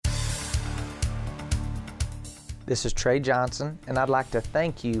This is Trey Johnson, and I'd like to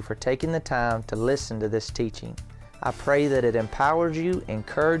thank you for taking the time to listen to this teaching. I pray that it empowers you,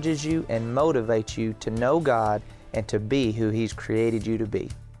 encourages you, and motivates you to know God and to be who He's created you to be.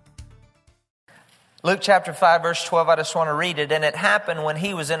 Luke chapter 5, verse 12, I just want to read it. And it happened when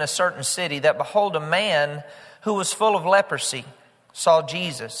he was in a certain city that, behold, a man who was full of leprosy saw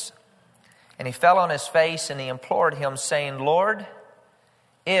Jesus. And he fell on his face and he implored him, saying, Lord,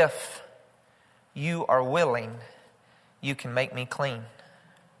 if you are willing, you can make me clean.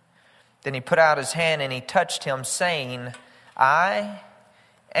 Then he put out his hand and he touched him, saying, I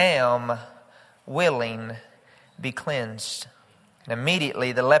am willing, be cleansed. And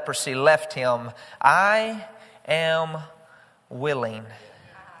immediately the leprosy left him. I am willing.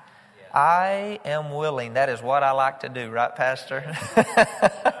 I am willing. That is what I like to do, right, Pastor?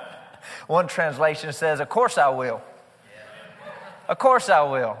 One translation says, of course I will. Of course I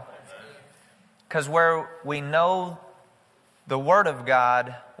will. Because where we know the Word of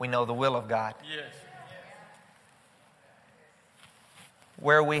God, we know the will of God.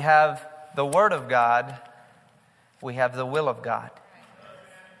 Where we have the Word of God, we have the will of God.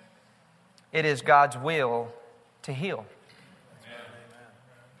 It is God's will to heal.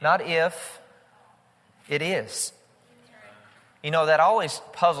 Not if, it is. You know, that always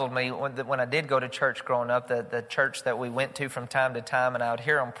puzzled me when I did go to church growing up, the church that we went to from time to time, and I would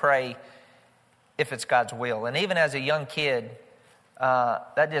hear them pray if it's God's will. And even as a young kid,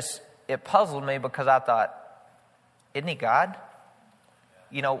 it puzzled me because I thought, isn't He God?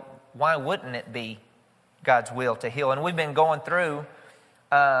 You know, why wouldn't it be God's will to heal? And we've been going through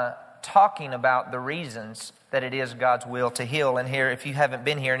talking about the reasons that it is God's will to heal. And here, if you haven't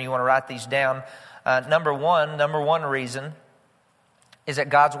been here and you want to write these down, number one reason is that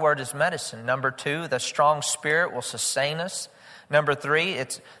God's Word is medicine. Number two, the strong Spirit will sustain us. Number three,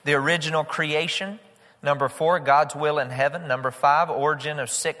 it's the original creation. Number four, God's will in heaven. Number five, origin of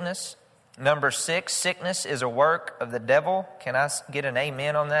sickness. Number six, sickness is a work of the devil. Can I get an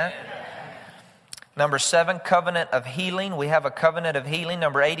amen on that? Number seven, covenant of healing. We have a covenant of healing.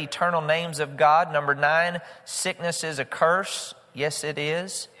 Number eight, eternal names of God. Number nine, sickness is a curse. Yes, it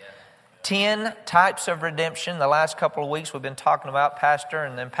is. 10, types of redemption. The last couple of weeks we've been talking about Pastor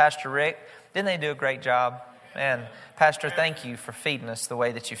and then Pastor Rick. Didn't they do a great job? Man, Pastor, thank you for feeding us the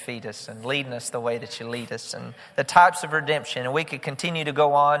way that you feed us and leading us the way that you lead us. And the types of redemption. And we could continue to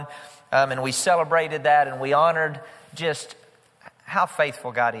go on. And we celebrated that and we honored just how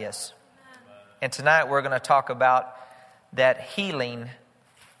faithful God is. And tonight we're going to talk about that healing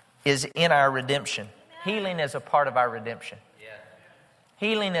is in our redemption. Healing is a part of our redemption.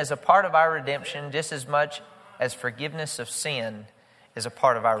 Healing is a part of our redemption just as much as forgiveness of sin is a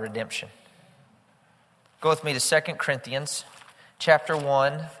part of our redemption. Go with me to 2 Corinthians chapter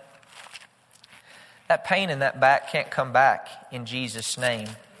 1. That pain in that back can't come back in Jesus' name.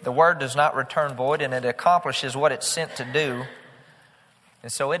 The Word does not return void, and it accomplishes what it's sent to do.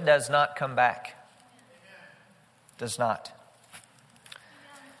 And so it does not come back. Does not.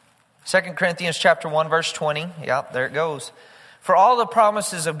 2 Corinthians chapter 1 verse 20. Yep, there it goes. For all the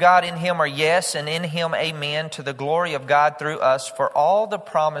promises of God in Him are yes, and in Him amen, to the glory of God through us. For all the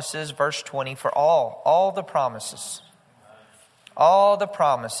promises, verse 20, for all the promises. All the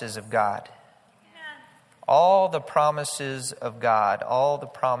promises of God. All the promises of God. All the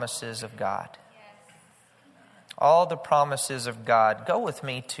promises of God. All the promises of God. Go with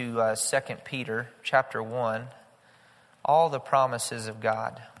me to 2 Peter chapter 1. All the promises of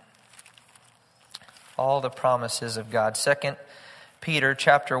God. All the promises of God. 2 Peter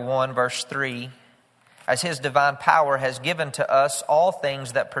chapter 1 verse 3. As His divine power has given to us all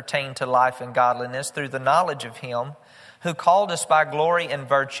things that pertain to life and godliness through the knowledge of Him who called us by glory and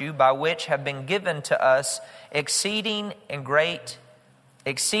virtue, by which have been given to us exceedingly great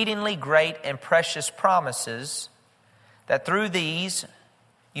and precious promises, that through these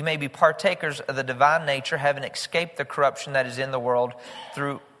you may be partakers of the divine nature, having escaped the corruption that is in the world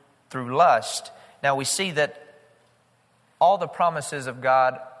through lust. Now we see that all the promises of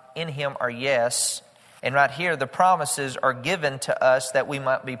God in Him are yes. And right here the promises are given to us that we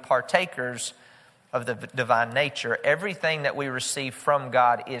might be partakers of the divine nature. Everything that we receive from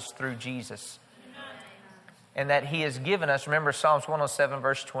God is through Jesus. And that He has given us, remember Psalms 107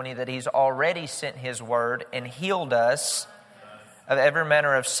 verse 20, that He's already sent His word and healed us of every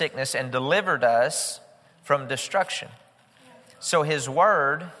manner of sickness and delivered us from destruction. So His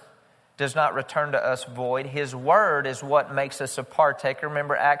word does not return to us void. His word is what makes us a partaker.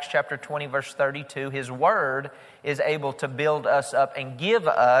 Remember Acts chapter 20 verse 32. His word is able to build us up and give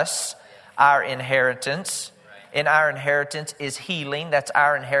us our inheritance. And our inheritance is healing. That's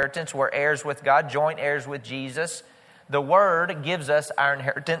our inheritance. We're heirs with God, joint heirs with Jesus. The Word gives us our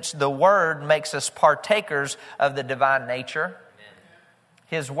inheritance. The Word makes us partakers of the divine nature.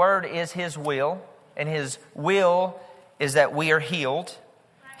 His Word is His will, and His will is that we are healed.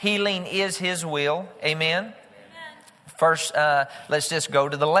 Healing is His will. Amen? First, let's just go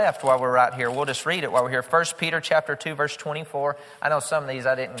to the left while we're right here. We'll just read it while we're here. 1 Peter chapter 2, verse 24. I know some of these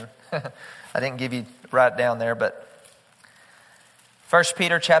I didn't give you right down there, but 1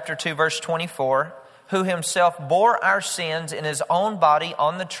 Peter chapter 2, verse 24. Who Himself bore our sins in His own body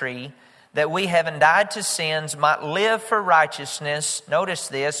on the tree, that we, having died to sins, might live for righteousness. Notice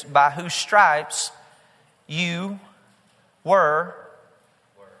this, by whose stripes you were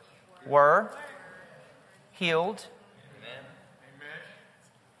healed.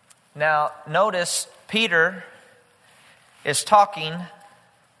 Now, notice Peter is talking,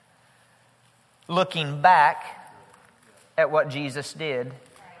 looking back at what Jesus did.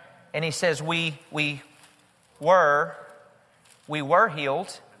 And he says, we were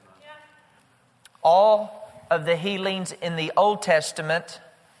healed. All of the healings in the Old Testament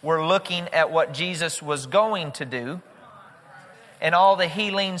were looking at what Jesus was going to do. And all the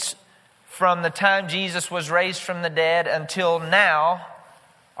healings from the time Jesus was raised from the dead until now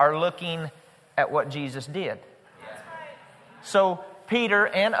are looking at what Jesus did. So Peter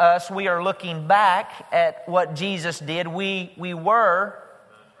and us, we are looking back at what Jesus did. We were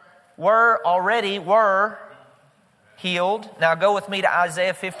already healed. Now go with me to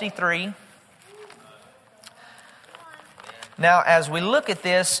Isaiah 53. Now as we look at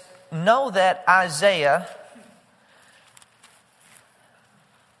this, know that Isaiah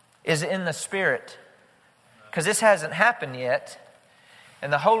is in the Spirit, because this hasn't happened yet.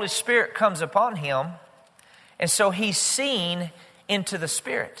 And the Holy Spirit comes upon him, and so he's seeing into the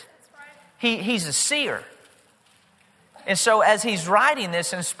Spirit. He's a seer. And so as he's writing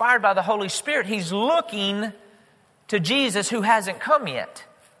this, inspired by the Holy Spirit, he's looking to Jesus who hasn't come yet.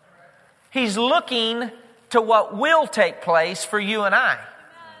 He's looking to what will take place for you and I.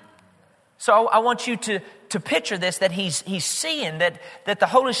 So I want you to picture this, that he's seeing that the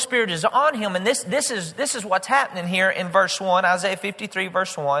Holy Spirit is on him. And this is what's happening here in verse 1, Isaiah 53,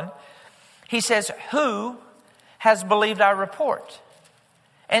 verse 1. He says, who has believed our report?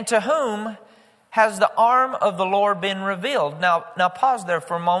 And to whom has the arm of the Lord been revealed? Now pause there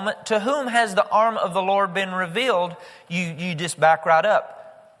for a moment. To whom has the arm of the Lord been revealed? You just back right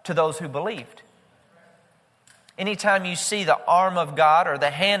up to those who believed. Anytime you see the arm of God or the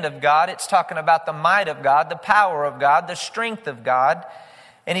hand of God, it's talking about the might of God, the power of God, the strength of God.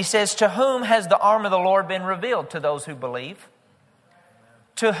 And he says, to whom has the arm of the Lord been revealed? To those who believe.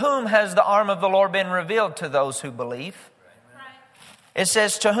 To whom has the arm of the Lord been revealed? To those who believe. It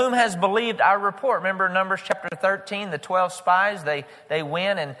says, to whom has believed our report? Remember Numbers chapter 13, the 12 spies, they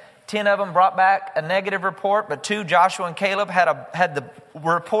went and 10 of them brought back a negative report, but 2, Joshua and Caleb, had the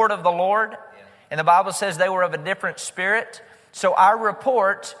report of the Lord. And the Bible says they were of a different spirit. So our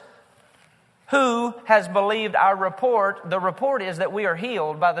report, who has believed our report? The report is that we are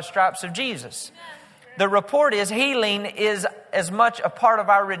healed by the stripes of Jesus. The report is healing is as much a part of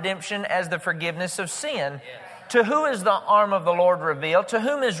our redemption as the forgiveness of sin. To who is the arm of the Lord revealed? To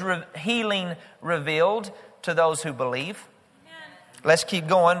whom is healing revealed? To those who believe. Let's keep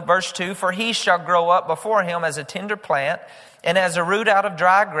going. Verse 2, for he shall grow up before him as a tender plant, and as a root out of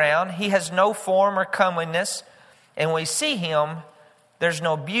dry ground. He has no form or comeliness, and when we see him, there's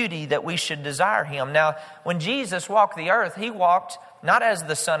no beauty that we should desire him. Now, when Jesus walked the earth, he walked not as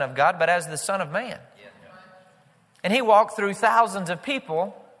the Son of God, but as the Son of Man. And he walked through thousands of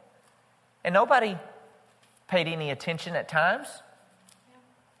people, and nobody paid any attention at times.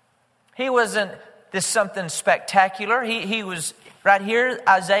 He wasn't this something spectacular. He was right here,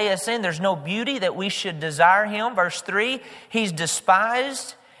 Isaiah is saying there's no beauty that we should desire him. Verse 3, he's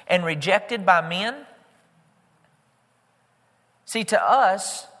despised and rejected by men. See, to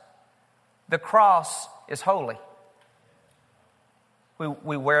us, the cross is holy.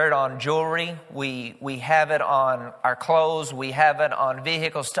 We wear it on jewelry. We have it on our clothes. We have it on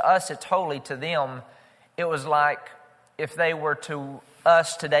vehicles. To us, it's holy. To them, it was like if they were to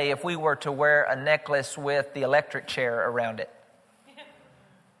us today, if we were to wear a necklace with the electric chair around it.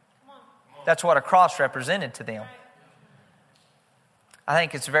 That's what a cross represented to them. I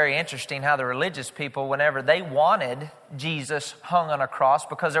think it's very interesting how the religious people, whenever they wanted Jesus hung on a cross,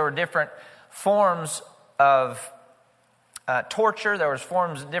 because there were different forms of torture, there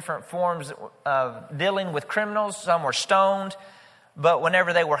was different forms of dealing with criminals. Some were stoned, but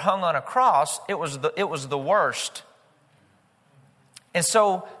whenever they were hung on a cross, it was the worst. And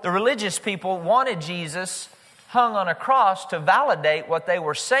so the religious people wanted Jesus hung on a cross to validate what they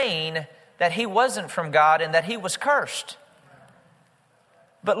were saying, that he wasn't from God and that he was cursed.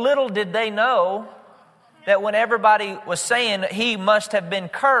 But little did they know that when everybody was saying he must have been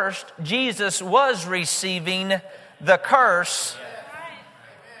cursed, Jesus was receiving the curse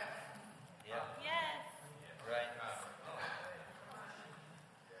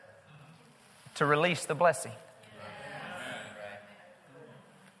to release the blessing.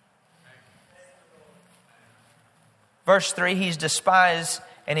 Verse 3, he's despised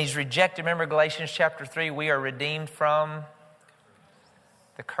and he's rejected. Remember Galatians chapter 3, we are redeemed from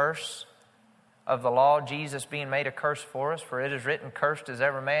the curse of the law, Jesus being made a curse for us. For it is written, cursed is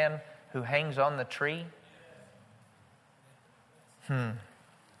every man who hangs on the tree.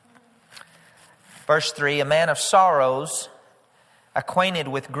 Verse 3, a man of sorrows, acquainted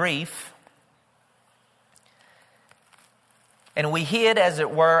with grief. And we hid, as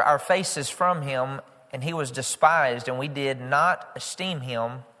it were, our faces from him, and he was despised, and we did not esteem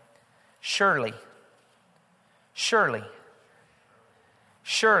him. Surely,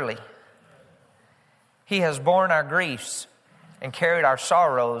 he has borne our griefs and carried our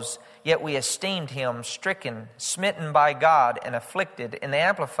sorrows, yet we esteemed him stricken, smitten by God, and afflicted. In the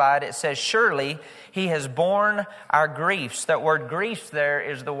Amplified, it says, surely he has borne our griefs. That word griefs there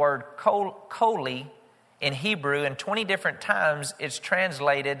is the word koli in Hebrew, and 20 different times it's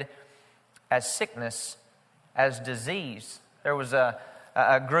translated as sickness, as disease. There was a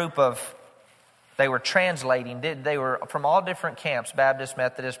group of, they were translating, they were from all different camps, Baptist,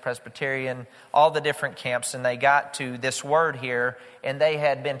 Methodist, Presbyterian, all the different camps, and they got to this word here, and they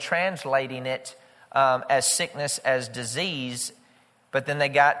had been translating it as sickness, as disease, but then they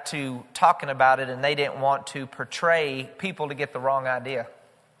got to talking about it, and they didn't want to portray people to get the wrong idea.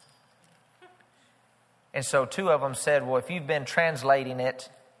 And so two of them said, well, if you've been translating it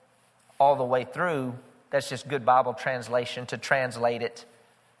all the way through, that's just good Bible translation to translate it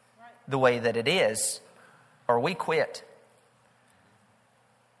the way that it is, or we quit.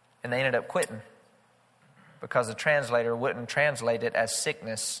 And they ended up quitting because the translator wouldn't translate it as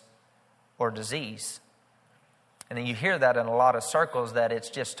sickness or disease. And then you hear that in a lot of circles, that it's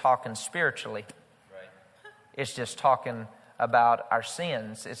just talking spiritually. Right. It's just talking about our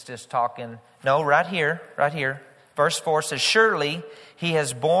sins. It's just talking, no, right here. Verse 4 says, surely he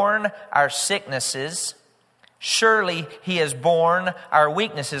has borne our sicknesses. Surely he has borne our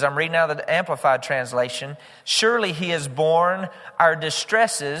weaknesses. I'm reading out the Amplified translation. Surely he has borne our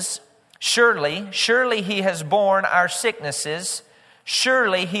distresses. Surely he has borne our sicknesses.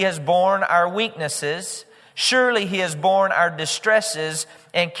 Surely he has borne our weaknesses. Surely he has borne our distresses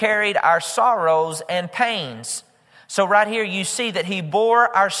and carried our sorrows and pains. So right here you see that he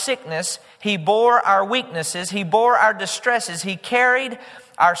bore our sickness, he bore our weaknesses, he bore our distresses, he carried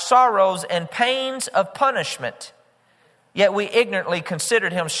our sorrows and pains of punishment. Yet we ignorantly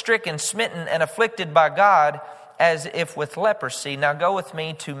considered him stricken, smitten, and afflicted by God as if with leprosy. Now go with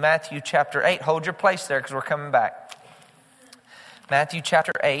me to Matthew chapter 8. Hold your place there because we're coming back. Matthew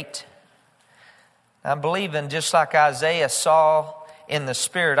chapter 8. I'm believing just like Isaiah saw in the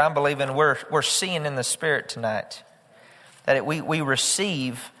Spirit, I'm believing we're seeing in the Spirit tonight. That we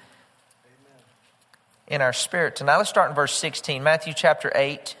receive in our spirit tonight. Let's start in verse 16. Matthew chapter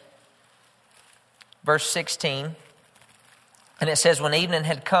 8, verse 16. And it says, when evening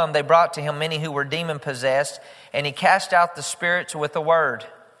had come, they brought to him many who were demon-possessed, and he cast out the spirits with a word.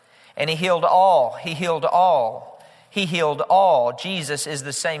 And he healed all. He healed all. He healed all. Jesus is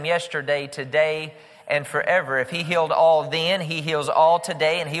the same yesterday, today, and forever. If he healed all then, he heals all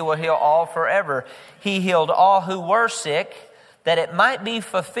today, and he will heal all forever. He healed all who were sick, that it might be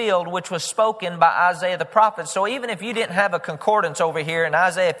fulfilled which was spoken by Isaiah the prophet. So even if you didn't have a concordance over here in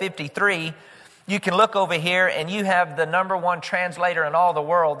Isaiah 53, you can look over here and you have the number one translator in all the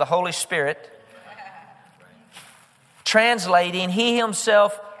world, the Holy Spirit, translating. He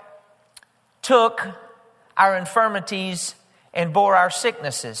himself took our infirmities and bore our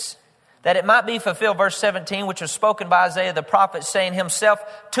sicknesses, that it might be fulfilled, verse 17, which was spoken by Isaiah the prophet, saying himself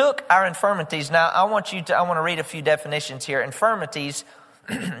took our infirmities. Now, I want to read a few definitions here. Infirmities,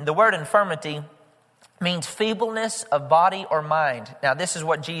 the word infirmity means feebleness of body or mind. Now, this is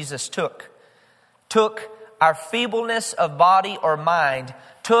what Jesus took. Took our feebleness of body or mind,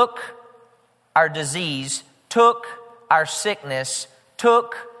 took our disease, took our sickness,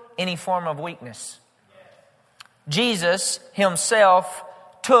 took any form of weakness. Jesus himself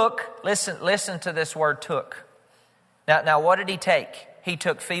took, listen to this word took. Now what did he take? He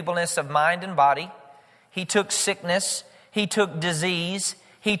took feebleness of mind and body. He took sickness. He took disease.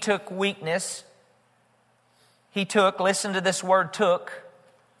 He took weakness. He took, listen to this word took.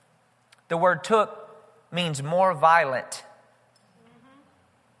 The word took means more violent.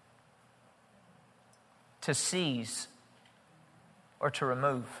 To seize or to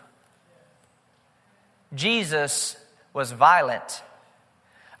remove. Jesus was violent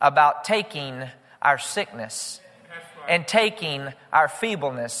about taking our sickness and taking our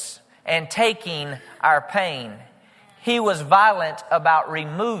feebleness and taking our pain. He was violent about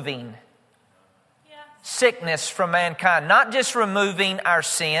removing sickness from mankind, not just removing our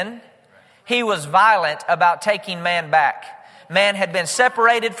sin. He was violent about taking man back. Man had been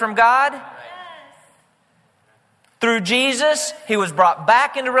separated from God. Through Jesus, he was brought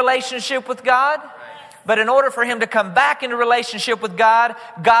back into relationship with God. But in order for him to come back into relationship with God,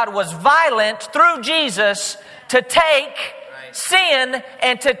 God was violent through Jesus to take sin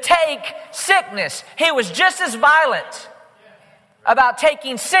and to take sickness. He was just as violent about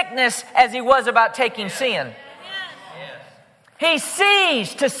taking sickness as he was about taking sin. He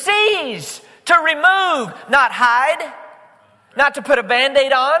seized, to remove, not hide, not to put a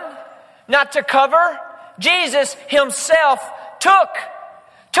Band-Aid on, not to cover. Jesus himself took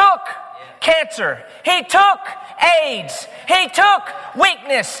cancer. He took AIDS. He took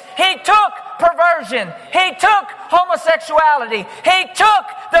weakness. He took perversion. He took homosexuality. He took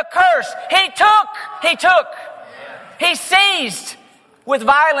the curse. He seized with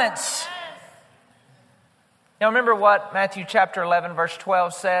violence. Now remember what Matthew chapter 11 verse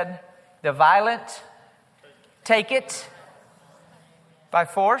 12 said? The violent take it by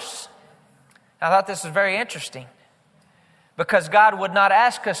force. I thought this was very interesting. Because God would not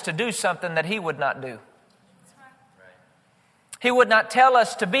ask us to do something that he would not do. He would not tell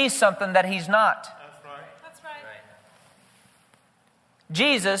us to be something that he's not. That's right.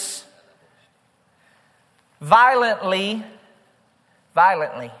 Jesus violently,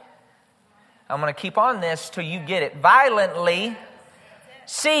 I'm going to keep on this till you get it, violently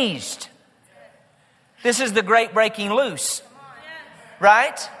seized. This is the great breaking loose.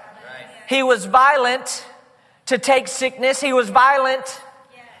 Right? He was violent to take sickness. He was violent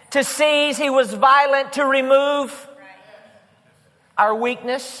to seize. He was violent to remove our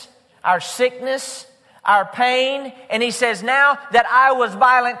weakness, our sickness, our pain. And he says, now that I was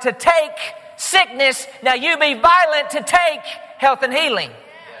violent to take sickness, now you be violent to take health and healing.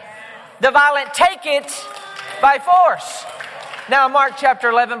 The violent take it by force. Now, Mark chapter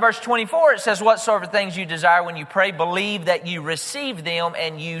 11, verse 24, it says, whatsoever things you desire when you pray, believe that you receive them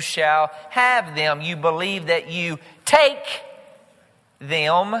and you shall have them. You believe that you take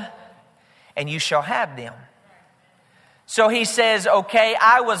them and you shall have them. So he says, okay,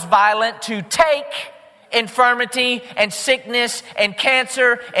 I was violent to take infirmity and sickness and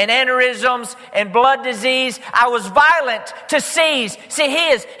cancer and aneurysms and blood disease. I was violent to seize. See,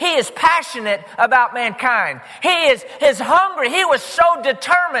 he is passionate about mankind. He is hungry. He was so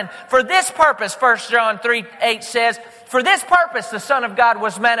determined for this purpose. 1 John 3:8 says, for this purpose the Son of God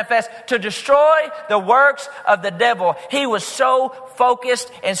was manifest to destroy the works of the devil. He was so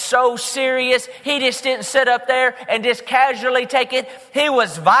focused and so serious. He just didn't sit up there and just casually take it. He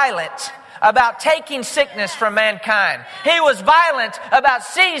was violent about taking sickness from mankind. He was violent about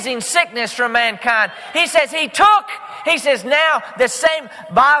seizing sickness from mankind. He says now the same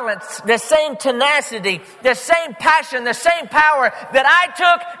violence, the same tenacity, the same passion, the same power that I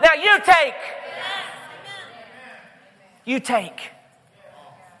took, now you take. You take.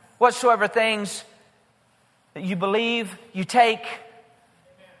 Whatsoever things that you believe, you take,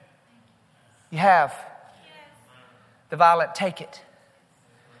 you have. The violent take it.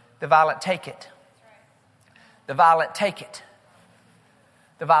 The violent take it. The violent take it.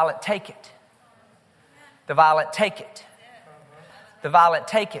 The violent take it. The violent take it. The violent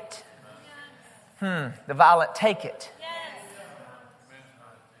take it. The violent take it.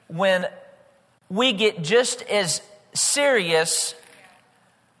 When we get just as serious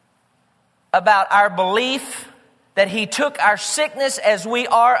about our belief that he took our sickness as we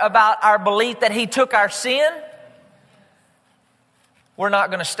are about our belief that he took our sin, we're not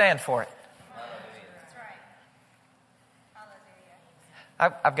going to stand for it.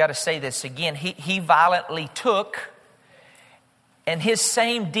 I've got to say this again. He violently took, and his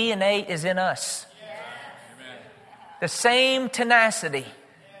same DNA is in us. The same tenacity,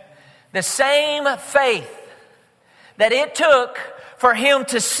 the same faith that it took for him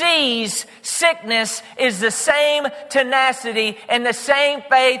to seize sickness is the same tenacity and the same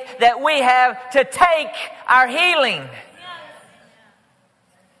faith that we have to take our healing.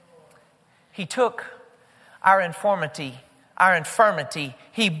 He took our infirmity.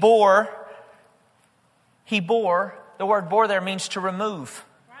 He bore. The word bore there means to remove.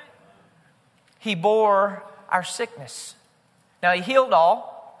 He bore our sickness. Now he healed all.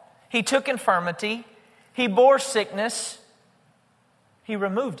 He took infirmity. He bore sickness. He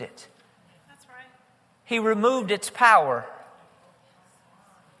removed it. That's right. He removed its power.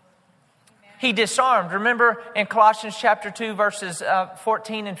 He disarmed. Remember in Colossians chapter 2, verses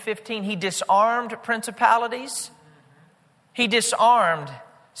 14 and 15, He disarmed principalities. He disarmed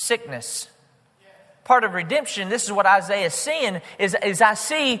sickness. Part of redemption, this is what Isaiah is seeing, is I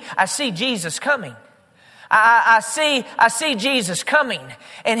see Jesus coming. I see Jesus coming,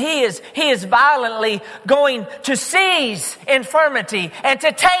 and He is violently going to seize infirmity and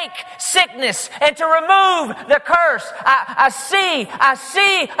to take sickness and to remove the curse. I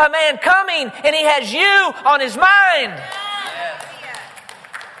see a man coming, and He has you on His mind.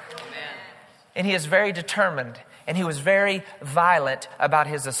 And He is very determined, and He was very violent about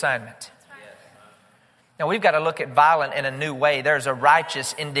His assignment. Now, we've got to look at violent in a new way. There's a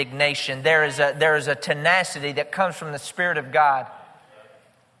righteous indignation. There is a tenacity that comes from the Spirit of God.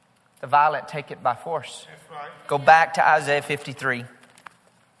 The violent take it by force. Right. Go back to Isaiah 53.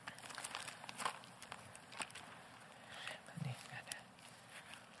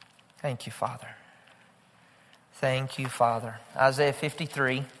 Thank you, Father. Thank you, Father. Isaiah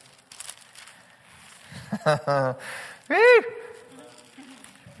 53.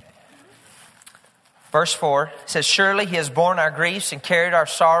 Verse 4 says, surely He has borne our griefs and carried our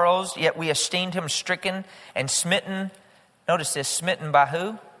sorrows, yet we esteemed Him stricken and smitten. Notice this, smitten by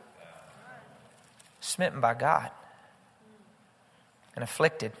who? Smitten by God. And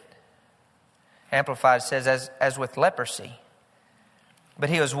afflicted. Amplified says, as with leprosy. But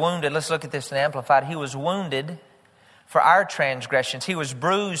He was wounded. Let's look at this in Amplified. He was wounded for our transgressions. He was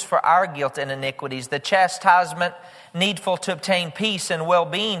bruised for our guilt and iniquities. The chastisement needful to obtain peace and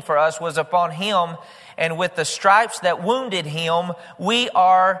well-being for us was upon Him, and with the stripes that wounded Him, we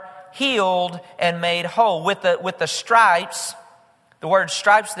are healed and made whole. With the stripes, the word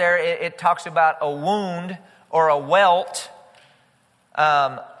stripes there, it talks about a wound or a welt.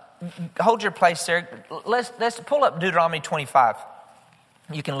 Hold your place there. Let's pull up Deuteronomy 25.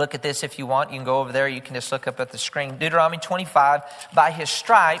 You can look at this if you want. You can go over there. You can just look up at the screen. Deuteronomy 25. By His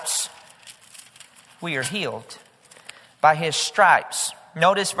stripes, we are healed. By His stripes.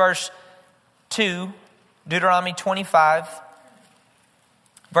 Notice verse 2, Deuteronomy 25.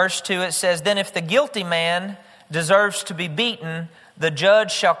 Verse 2, it says, then if the guilty man deserves to be beaten, the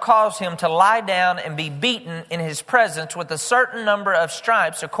judge shall cause him to lie down and be beaten in his presence with a certain number of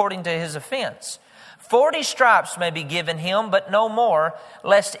stripes according to his offense. 40 stripes may be given him, but no more,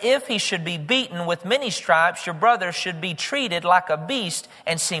 lest if he should be beaten with many stripes, your brother should be treated like a beast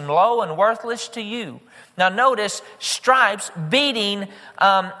and seem low and worthless to you. Now notice, stripes, beating,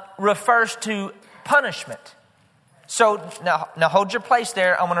 refers to punishment. So now hold your place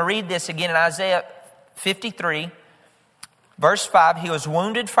there. I'm going to read this again in Isaiah 53, verse 5. He was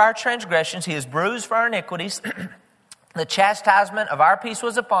wounded for our transgressions. He was bruised for our iniquities. The chastisement of our peace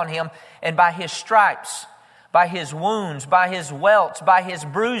was upon Him, and by His stripes, by His wounds, by His welts, by His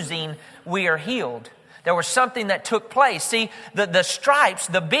bruising, we are healed. There was something that took place. See, the stripes,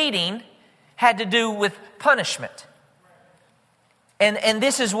 the beating, had to do with punishment. And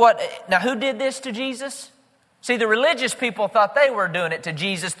this is what, now who did this to Jesus? See, the religious people thought they were doing it to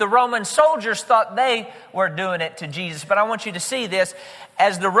Jesus. The Roman soldiers thought they were doing it to Jesus. But I want you to see this.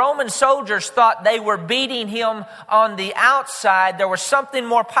 As the Roman soldiers thought they were beating Him on the outside, there was something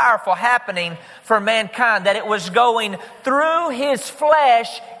more powerful happening for mankind. That it was going through His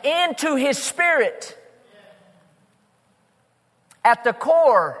flesh into His spirit. At the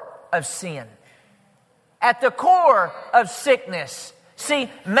core of sin. At the core of sickness.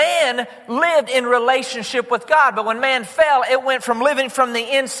 See, man lived in relationship with God, but when man fell, it went from living from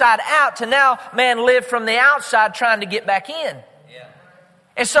the inside out to now man lived from the outside trying to get back in. Yeah.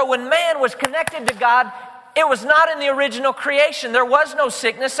 And so when man was connected to God, it was not in the original creation. There was no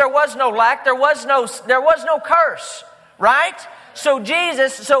sickness, there was no lack, there was no curse, right? So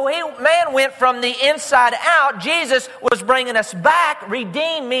man went from the inside out. Jesus was bringing us back.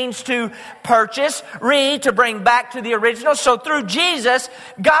 Redeem means to purchase. To bring back to the original. So through Jesus,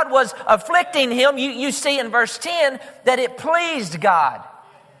 God was afflicting Him. You see in verse 10 that it pleased God.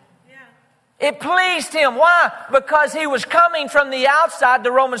 It pleased Him. Why? Because He was coming from the outside.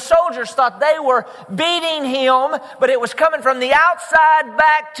 The Roman soldiers thought they were beating Him, but it was coming from the outside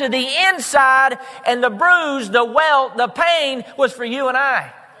back to the inside, and the bruise, the welt, the pain was for you and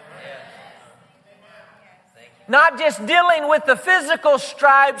I. Not just dealing with the physical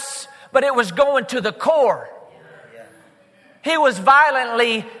stripes, but it was going to the core. He was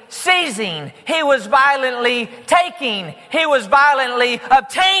violently seizing. He was violently taking. He was violently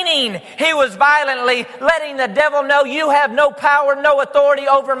obtaining. He was violently letting the devil know you have no power, no authority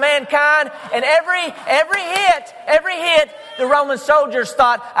over mankind. And every hit, the Roman soldiers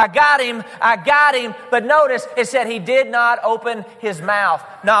thought, I got him. But notice, it said he did not open his mouth.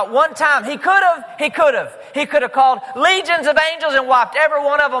 Not one time. He could have. He could have called legions of angels and wiped every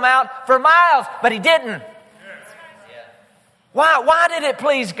one of them out for miles, but he didn't. Why did it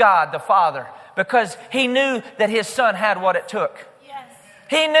please God the Father? Because He knew that His Son had what it took. Yes.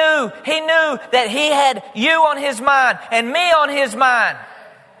 He knew that He had you on His mind and me on His mind.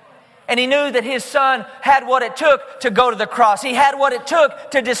 And He knew that His Son had what it took to go to the cross. He had what it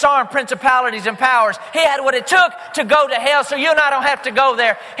took to disarm principalities and powers. He had what it took to go to hell so you and I don't have to go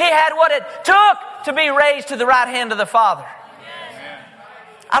there. He had what it took to be raised to the right hand of the Father. Yes.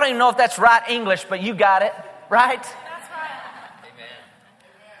 I don't even know if that's right English, but you got it, right?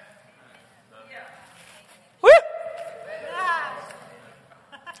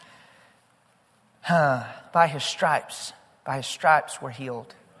 By His stripes we're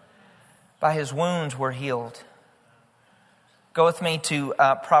healed. By His wounds we're healed. Go with me to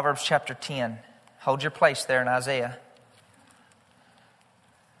Proverbs chapter 10. Hold your place there in Isaiah.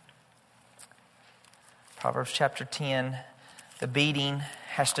 Proverbs chapter 10. The beating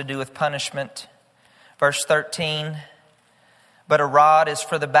has to do with punishment. Verse 13. But a rod is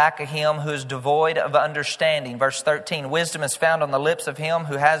for the back of him who is devoid of understanding. Verse 13, wisdom is found on the lips of him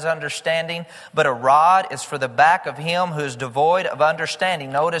who has understanding, but a rod is for the back of him who is devoid of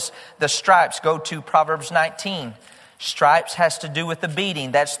understanding. Notice the stripes. Go to Proverbs 19. Stripes has to do with the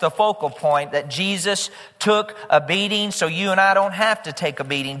beating. That's the focal point, that Jesus took a beating so you and I don't have to take a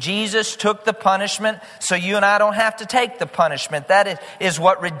beating. Jesus took the punishment so you and I don't have to take the punishment. That is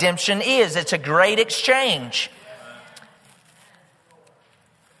what redemption is. It's a great exchange.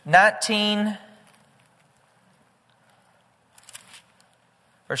 19,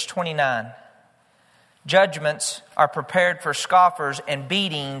 verse 29. Judgments are prepared for scoffers and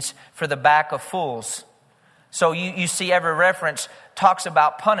beatings for the back of fools. So you see every reference talks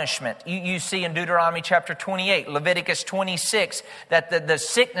about punishment. You see in Deuteronomy chapter 28, Leviticus 26, that the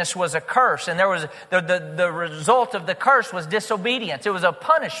sickness was a curse. And there was the result of the curse was disobedience. It was a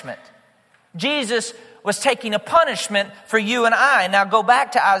punishment. Jesus was taking a punishment for you and I. Now go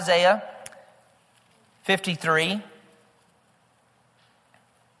back to Isaiah 53.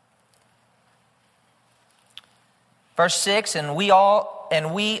 Verse 6, and we all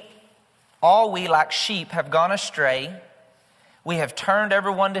like sheep have gone astray. We have turned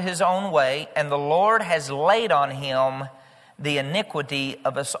everyone to his own way, and the Lord has laid on him the iniquity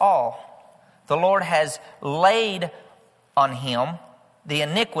of us all. The Lord has laid on him the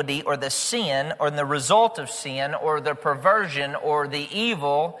iniquity or the sin or the result of sin or the perversion or the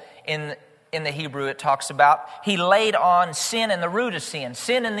evil in the Hebrew it talks about. He laid on sin and the root of sin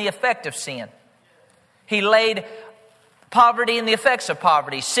and the effect of sin. He laid poverty and the effects of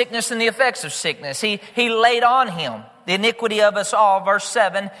poverty, sickness and the effects of sickness. He laid on him the iniquity of us all. Verse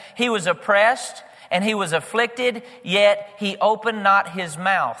 7, he was oppressed and he was afflicted, yet he opened not his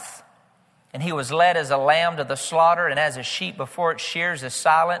mouth. And he was led as a lamb to the slaughter, and as a sheep before its shears is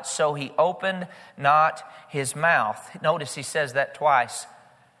silent, so he opened not his mouth. Notice he says that twice.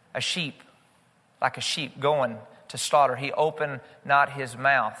 A sheep, like a sheep going to slaughter. He opened not his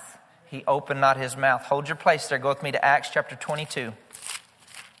mouth. He opened not his mouth. Hold your place there. Go with me to Acts chapter 22.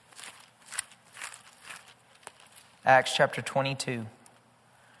 Acts chapter 22.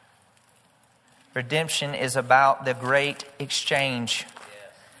 Redemption is about the great exchange.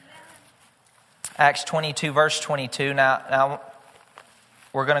 Acts 22, verse 22. Now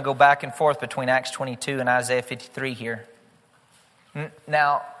we're going to go back and forth between Acts 22 and Isaiah 53 here.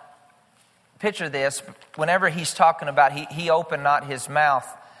 Now, picture this. Whenever he's talking about he opened not his mouth,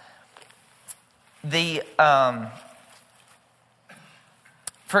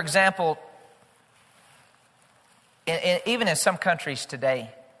 for example, even in some countries today,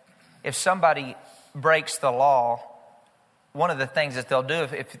 if somebody breaks the law, one of the things that they'll do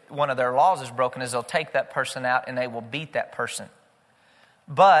if one of their laws is broken is they'll take that person out and they will beat that person.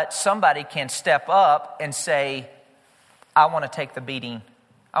 But somebody can step up and say, I want to take the beating.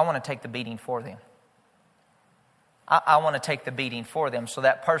 I want to take the beating for them. I want to take the beating for them. So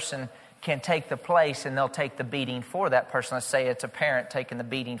that person can take the place and they'll take the beating for that person. Let's say it's a parent taking the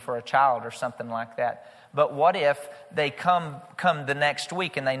beating for a child or something like that. But what if they come the next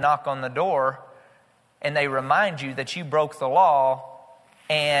week and they knock on the door and they remind you that you broke the law,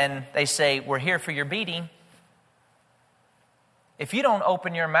 and they say, we're here for your beating. If you don't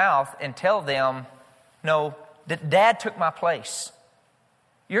open your mouth and tell them, no, that Dad took my place,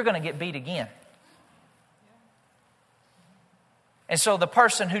 you're going to get beat again. And so the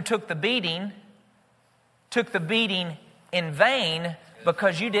person who took the beating in vain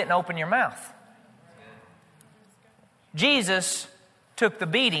because you didn't open your mouth. Jesus took the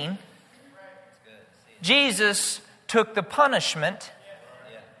beating. Jesus took the punishment.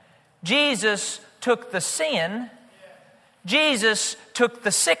 Jesus took the sin. Jesus took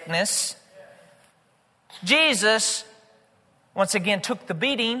the sickness. Jesus, once again, took the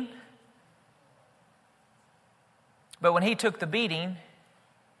beating. But when He took the beating,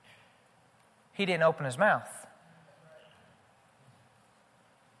 He didn't open His mouth.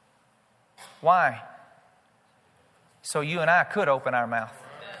 Why? So you and I could open our mouth.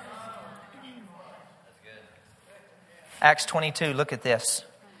 Acts 22, look at this.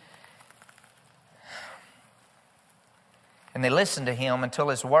 And they listened to Him until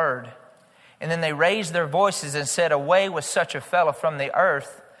His word. And then they raised their voices and said, "Away with such a fellow from the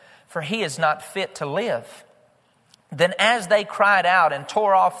earth, for he is not fit to live." Then as they cried out and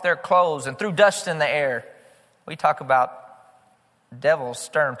tore off their clothes and threw dust in the air. We talk about devils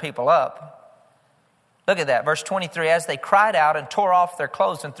stirring people up. Look at that, verse 23. As they cried out and tore off their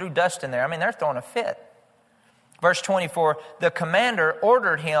clothes and threw dust in there. I mean, they're throwing a fit. Verse 24. The commander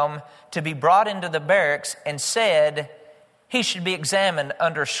ordered him to be brought into the barracks and said he should be examined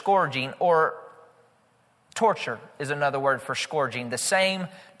under scourging, or torture is another word for scourging. The same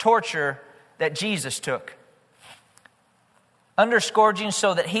torture that Jesus took. Under scourging,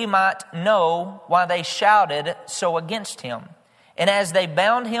 so that he might know why they shouted so against him. And as they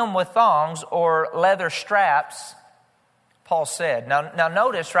bound him with thongs or leather straps, Paul said. Now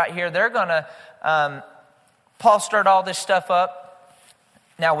notice right here, they're going to, Paul stirred all this stuff up.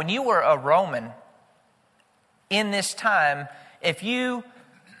 Now when you were a Roman in this time, if you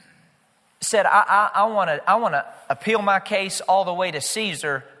said, I want to appeal my case all the way to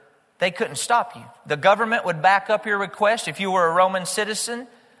Caesar, they couldn't stop you. The government would back up your request if you were a Roman citizen.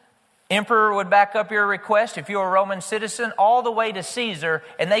 Emperor would back up your request if you were a Roman citizen, all the way to Caesar,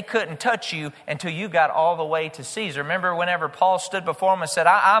 and they couldn't touch you until you got all the way to Caesar. Remember whenever Paul stood before him and said,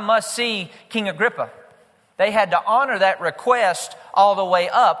 I must see King Agrippa. They had to honor that request all the way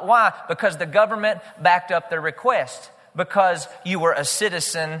up. Why? Because the government backed up their request. Because you were a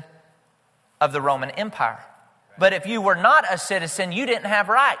citizen of the Roman Empire. But if you were not a citizen, you didn't have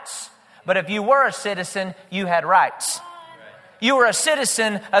rights. But if you were a citizen, you had rights. You were a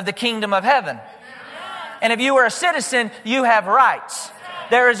citizen of the kingdom of heaven. And if you were a citizen, you have rights.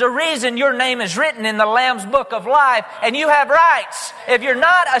 There is a reason your name is written in the Lamb's book of life, and you have rights. If you're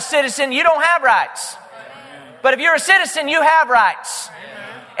not a citizen, you don't have rights. But if you're a citizen, you have rights.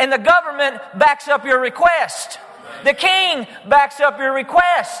 And the government backs up your request. The king backs up your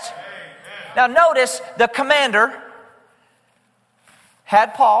request. Now notice, the commander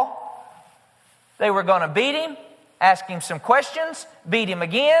had Paul. They were going to beat him, ask him some questions, beat him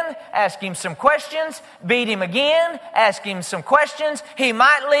again, ask him some questions, beat him again, ask him some questions. He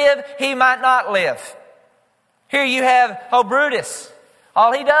might live, he might not live. Here you have, Brutus.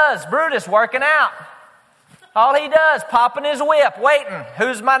 All he does, Brutus working out. All he does, popping his whip, waiting.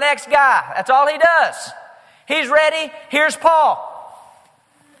 Who's my next guy? That's all he does. He's ready. Here's Paul.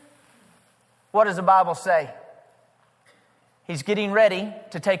 What does the Bible say? He's getting ready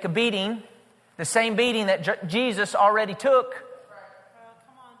to take a beating, the same beating that Jesus already took.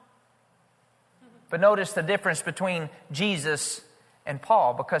 But notice the difference between Jesus and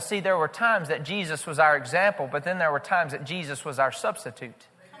Paul. Because see, there were times that Jesus was our example, but then there were times that Jesus was our substitute.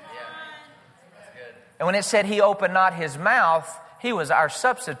 And when it said he opened not his mouth, he was our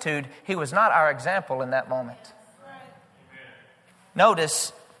substitute. He was not our example in that moment.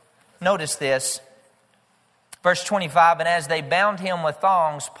 Notice this. Verse 25, and as they bound him with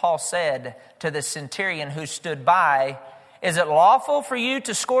thongs, Paul said to the centurion who stood by, is it lawful for you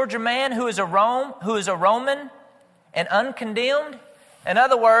to scourge a man who is a Roman and uncondemned? In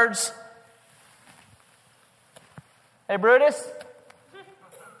other words, hey Brutus,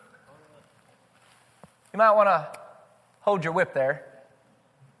 you might want to hold your whip there.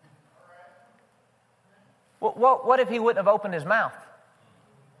 What if he wouldn't have opened his mouth?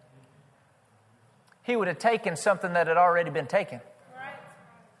 He would have taken something that had already been taken.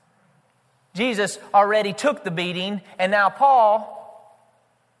 Jesus already took the beating, and now Paul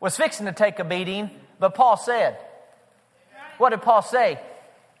was fixing to take a beating, but Paul said, what did Paul say?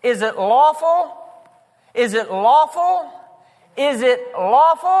 Is it lawful? Is it lawful? Is it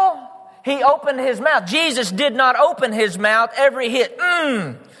lawful? He opened his mouth. Jesus did not open his mouth. Every hit,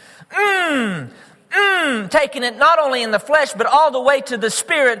 taking it not only in the flesh, but all the way to the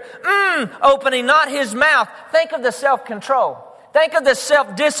spirit, opening not his mouth. Think of the self-control. Think of the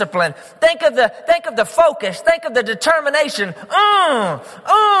self-discipline. Think of the focus. Think of the determination. For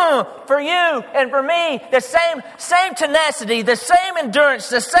you and for me, the same tenacity, the same endurance,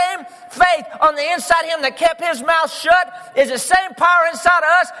 the same faith on the inside of him that kept his mouth shut is the same power inside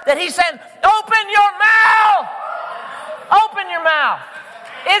of us that he's saying, open your mouth! Open your mouth.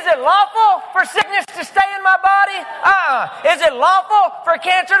 Is it lawful for sickness to stay in my body? Is it lawful for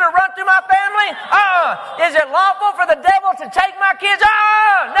cancer to run through my family? Is it lawful for the devil to take my kids?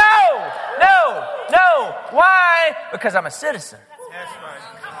 No. Why? Because I'm a citizen.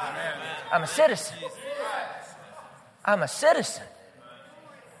 I'm a citizen. I'm a citizen.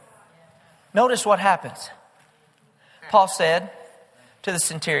 Notice what happens. Paul said to the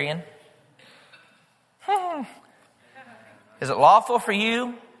centurion, is it lawful for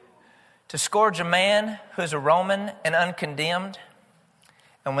you to scourge a man who is a Roman and uncondemned?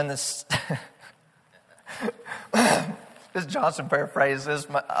 And when this Johnson paraphrase this,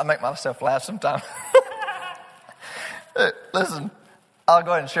 I make myself laugh sometimes. Listen, I'll go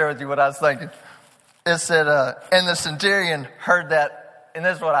ahead and share with you what I was thinking. It said, and the centurion heard that, and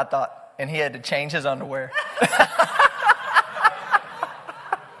this is what I thought, and he had to change his underwear.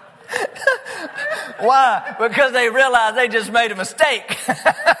 Why? Because they realized they just made a mistake.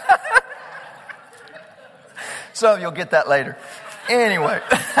 Some of you will get that later. Anyway.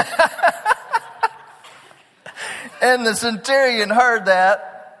 And the centurion heard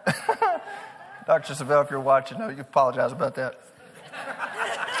that. Dr. Savelle, if you're watching, no, you apologize about that.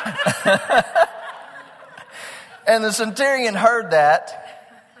 And the centurion heard that.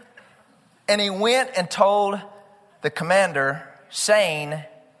 And he went and told the commander, saying,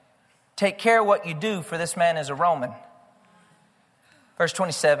 take care what you do, for this man is a Roman. Verse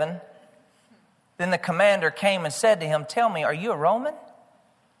 27. Then the commander came and said to him, tell me, are you a Roman?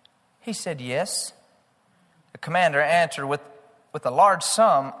 He said, yes. The commander answered, with a large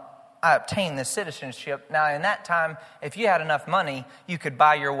sum, I obtained this citizenship. Now, in that time, if you had enough money, you could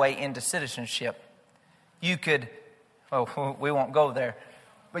buy your way into citizenship. You could, well, we won't go there,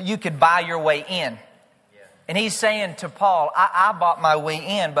 but you could buy your way in. And he's saying to Paul, I bought my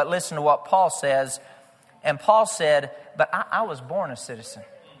way in, but listen to what Paul says. And Paul said, but I was born a citizen.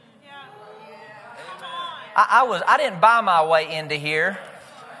 I didn't buy my way into here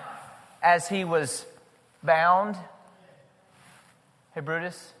as he was bound. Hey,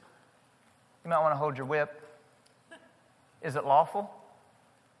 Brutus, you might want to hold your whip. Is it lawful?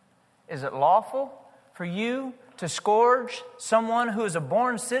 Is it lawful for you to scourge someone who is a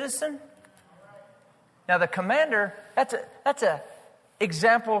born citizen? Now, the commander, that's a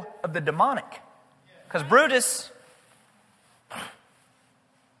example of the demonic. Because Brutus,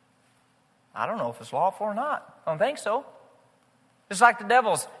 I don't know if it's lawful or not. I don't think so. Just like the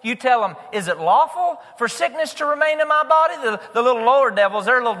devils. You tell them, is it lawful for sickness to remain in my body? The little lower devils,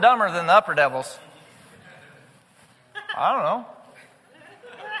 they're a little dumber than the upper devils. I don't know.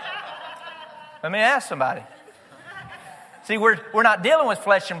 Let me ask somebody. See, we're not dealing with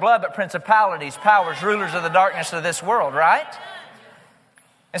flesh and blood, but principalities, powers, rulers of the darkness of this world, right?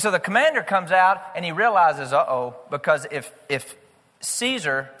 And so the commander comes out and he realizes, because if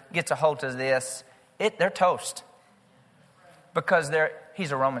Caesar gets a hold of this, they're toast. Because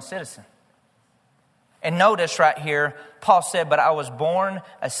he's a Roman citizen. And notice right here, Paul said, but I was born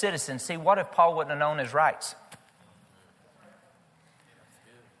a citizen. See, what if Paul wouldn't have known his rights?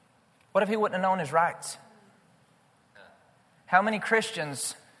 What if he wouldn't have known his rights? How many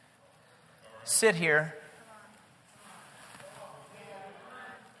Christians sit here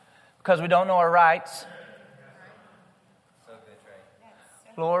because we don't know our rights?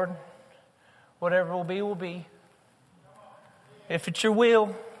 Lord, whatever will be, will be. If it's your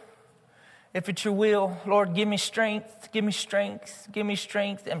will, Lord, give me strength, give me strength, give me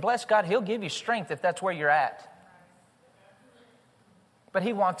strength. And bless God, He'll give you strength if that's where you're at. But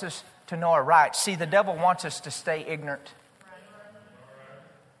He wants us to know our rights. See, the devil wants us to stay ignorant.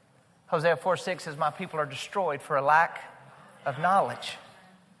 Hosea 4:6 says, my people are destroyed for a lack of knowledge.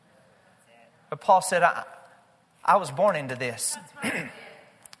 But Paul said, I was born into this.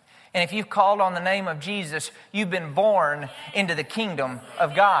 And if you've called on the name of Jesus, you've been born into the kingdom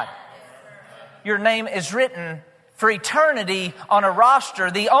of God. Your name is written for eternity on a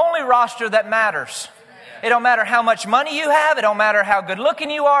roster, the only roster that matters. It don't matter how much money you have. It don't matter how good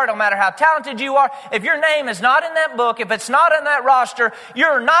looking you are. It don't matter how talented you are. If your name is not in that book, if it's not in that roster,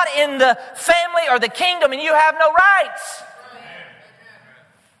 you're not in the family or the kingdom and you have no rights.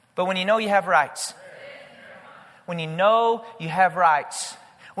 But when you know you have rights, when you know you have rights,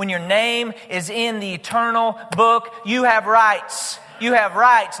 When your name is in the eternal book, you have rights. You have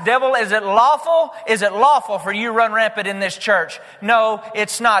rights. Devil, is it lawful? Is it lawful for you to run rampant in this church? No,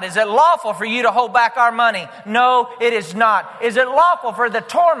 it's not. Is it lawful for you to hold back our money? No, it is not. Is it lawful for the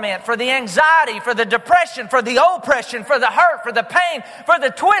torment, for the anxiety, for the depression, for the oppression, for the hurt, for the pain, for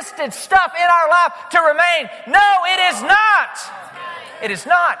the twisted stuff in our life to remain? No, it is not. It is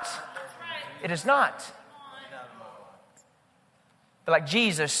not. It is not. But like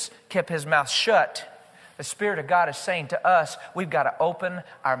Jesus kept his mouth shut, the Spirit of God is saying to us, we've got to open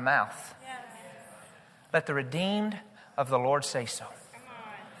our mouth. Let the redeemed of the Lord say so.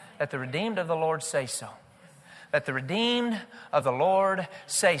 Let the redeemed of the Lord say so. Let the redeemed of the Lord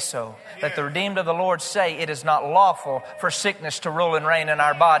say so. Let the redeemed of the Lord say it is not lawful for sickness to rule and reign in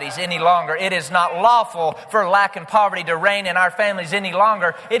our bodies any longer. It is not lawful for lack and poverty to reign in our families any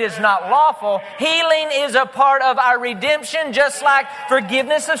longer. It is not lawful. Healing is a part of our redemption, just like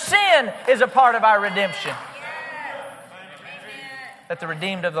forgiveness of sin is a part of our redemption. Let the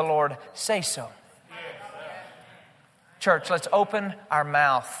redeemed of the Lord say so. Church, let's open our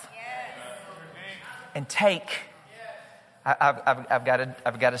mouth and take. I've got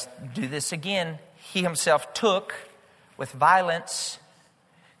to do this again. He himself took with violence,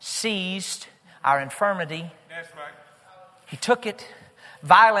 seized our infirmity. That's right. He took it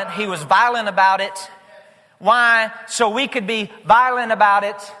violent. He was violent about it. Why? So we could be violent about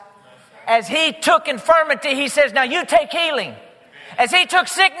it. As he took infirmity, he says, now you take healing. As he took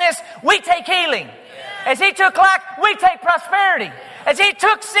sickness, we take healing. As he took lack, we take prosperity. As he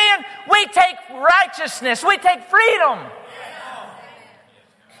took sin, we take righteousness. We take freedom.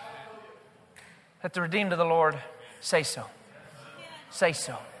 Let the redeemed of the Lord say so. Say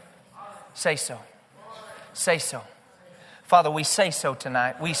so. Say so. Say so. Father, we say so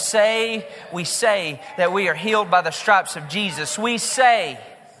tonight. We say that we are healed by the stripes of Jesus. We say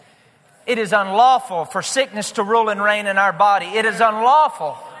it is unlawful for sickness to rule and reign in our body. It is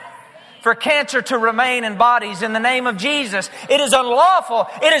unlawful for cancer to remain in bodies in the name of Jesus. It is unlawful.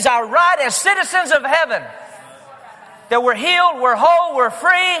 It is our right as citizens of heaven that we're healed, we're whole, we're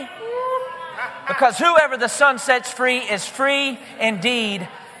free. Because whoever the Son sets free is free indeed.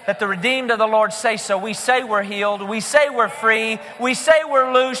 Let the redeemed of the Lord say so. We say we're healed. We say we're free. We say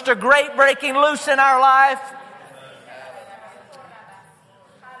we're loosed. A great breaking loose in our life.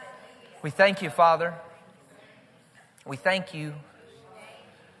 We thank you, Father. We thank you.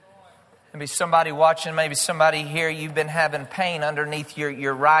 Maybe somebody watching, maybe somebody here, you've been having pain underneath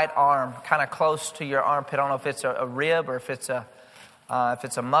your right arm, kind of close to your armpit. I don't know if it's a rib or if it's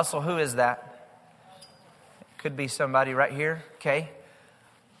a muscle. Who is that? It could be somebody right here. Okay.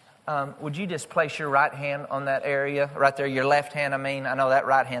 Would you just place your right hand on that area right there? Your left hand, I know that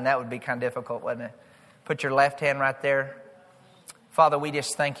right hand, that would be kind of difficult, wouldn't it? Put your left hand right there. Father, we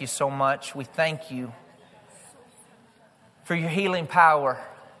just thank you so much. We thank you for your healing power.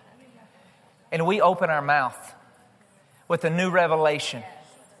 And we open our mouth with a new revelation,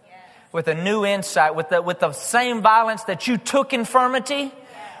 with a new insight, with the same violence that you took infirmity.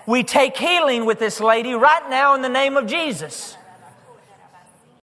 We take healing with this lady right now in the name of Jesus.